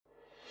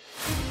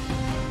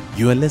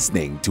You are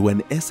listening to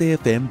an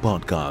SAFM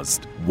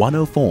podcast,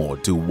 104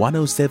 to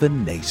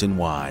 107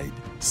 nationwide.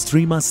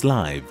 Stream us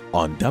live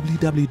on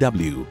www.safm.co.za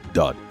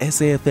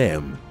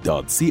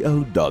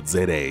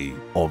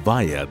or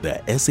via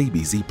the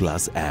SABC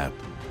Plus app.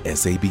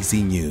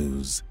 SABC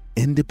News,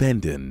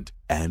 independent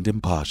and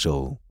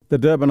impartial. The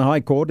Durban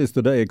High Court is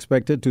today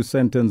expected to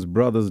sentence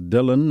brothers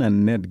Dylan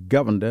and Ned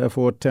Govender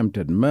for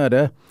attempted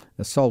murder,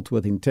 assault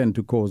with intent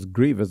to cause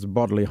grievous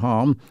bodily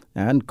harm,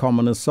 and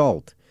common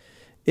assault.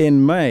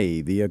 In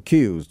May, the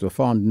accused were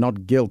found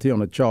not guilty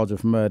on a charge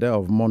of murder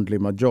of Mondli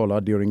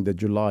Majola during the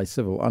July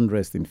civil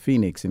unrest in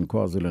Phoenix in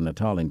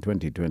KwaZulu-Natal in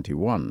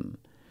 2021.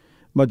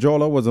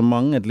 Majola was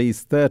among at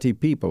least 30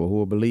 people who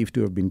were believed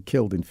to have been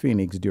killed in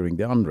Phoenix during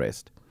the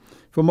unrest.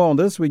 For more on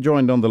this, we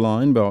joined on the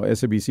line by our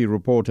SABC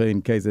reporter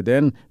in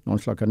KZN,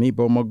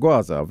 Nonhlakanipho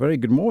Magwaza. Very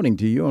good morning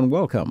to you and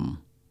welcome.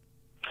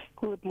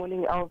 Good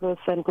morning, Elvis,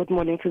 and good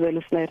morning to the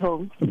listener at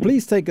home.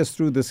 Please take us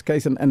through this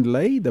case and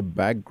lay the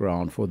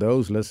background for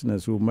those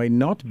listeners who may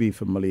not be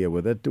familiar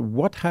with it.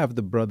 What have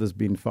the brothers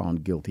been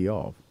found guilty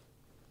of?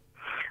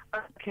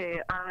 Okay,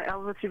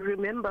 Elvis, you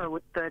remember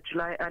with the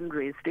July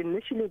unrest,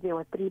 initially there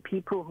were 3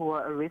 people who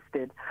were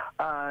arrested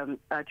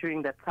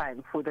during that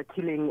time for the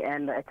killing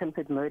and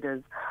attempted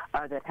murders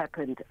that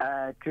happened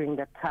during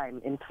that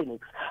time in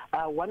Phoenix.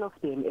 One of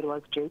them, it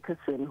was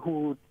Jacobson,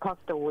 who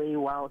passed away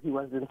while he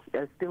was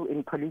still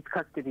in police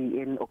custody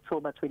in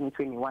October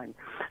 2021.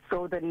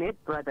 So the Ned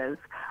brothers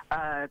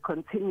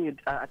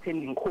continued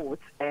attending court,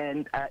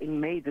 and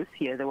in May this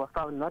year, they were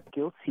found not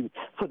guilty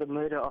for the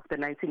murder of the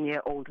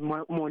 19-year-old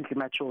Mondli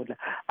Majola.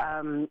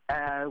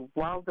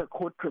 While the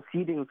court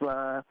proceedings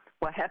were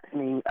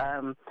happening,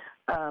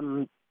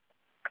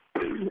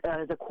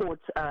 the court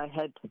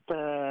had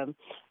the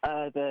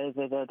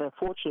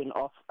fortune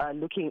of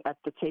looking at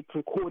the tape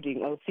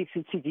recording or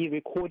CCTV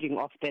recording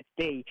of that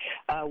day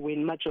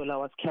when Majola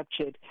was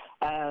captured,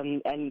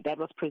 and that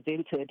was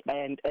presented,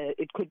 and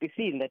it could be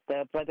seen that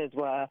the brothers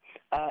were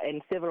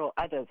and several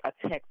others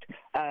attacked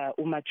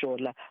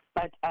Majola.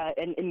 But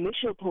an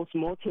initial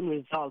post-mortem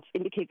results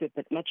indicated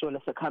that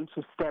Majola succumbed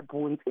to stab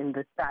wounds in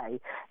the thigh,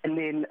 and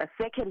then a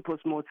second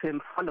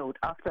post-mortem followed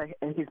after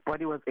his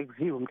body was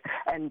exhumed,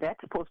 and that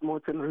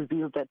post-mortem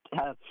revealed that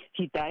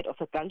he died of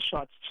a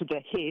gunshot to the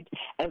head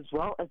as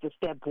well as a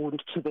stab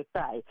wound to the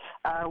thigh.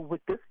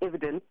 With this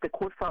evidence, the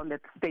court found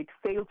that the state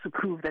failed to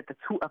prove that the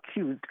 2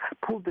 accused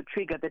pulled the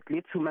trigger that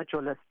led to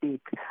Majola's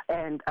death,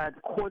 and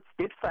the court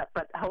did find,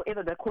 but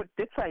however, the court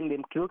did find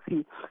them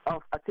guilty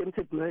of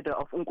attempted murder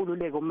of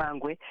Nkululeko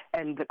Mangwe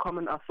and the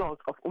common assault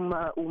of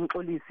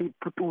Umxolisi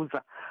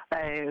Putuza,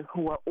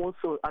 who were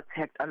also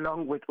attacked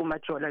along with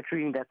Majola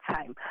during that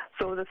time.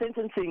 So the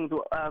sentencing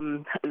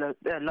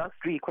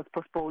last week was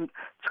postponed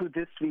to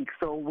this week.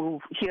 So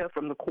we'll hear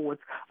from the court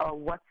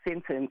what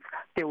sentence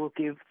they will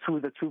give to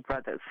the 2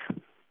 brothers.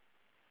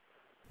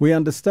 We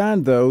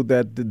understand, though,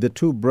 that the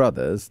 2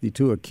 brothers, the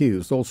 2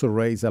 accused, also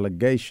raise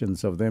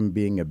allegations of them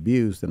being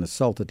abused and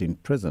assaulted in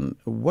prison.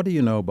 What do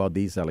you know about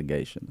these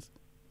allegations?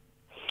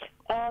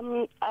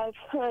 I've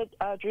heard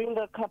during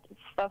the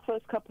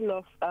first couple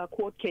of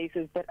court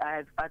cases that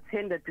I've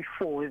attended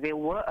before, they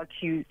were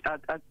accused.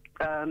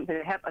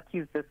 They have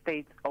accused the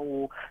state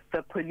or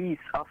the police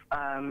of,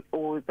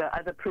 or the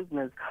other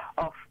prisoners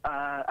of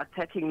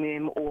attacking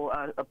them or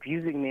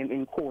abusing them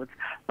in court.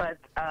 But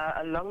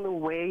along the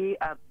way,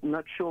 I'm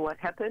not sure what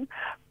happened.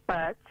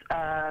 But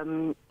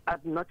I'm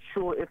not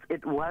sure if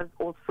it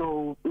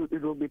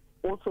will be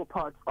also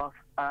part of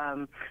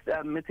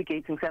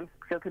mitigating some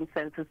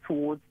circumstances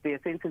towards their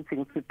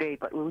sentencing today.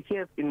 But we'll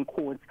hear in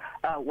court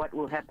what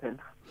will happen.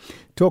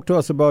 Talk to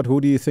us about who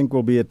do you think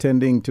will be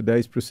attending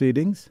today's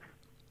proceedings?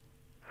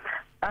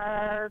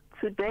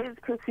 Today's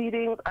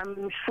proceedings,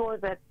 I'm sure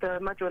that the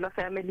Majola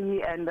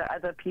family and the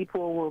other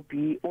people will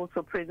be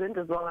also present,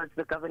 as well as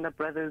the Govender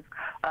brothers'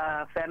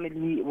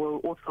 family will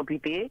also be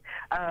there.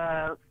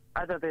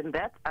 Other than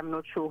that, I'm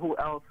not sure who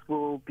else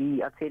will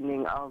be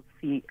attending. I'll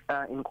see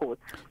in court.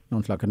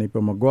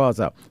 Nonhlakanipho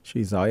Magwaza,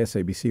 she's our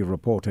SABC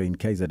reporter in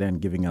KZN,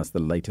 giving us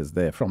the latest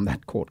there from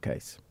that court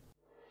case.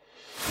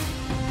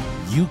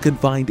 You can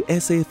find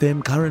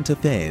SAFM Current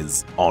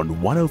Affairs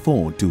on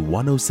 104 to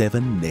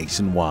 107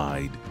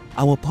 nationwide.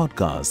 Our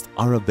podcasts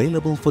are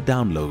available for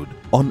download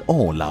on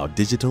all our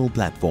digital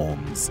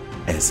platforms.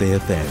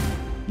 SAFM,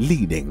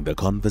 leading the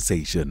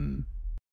conversation.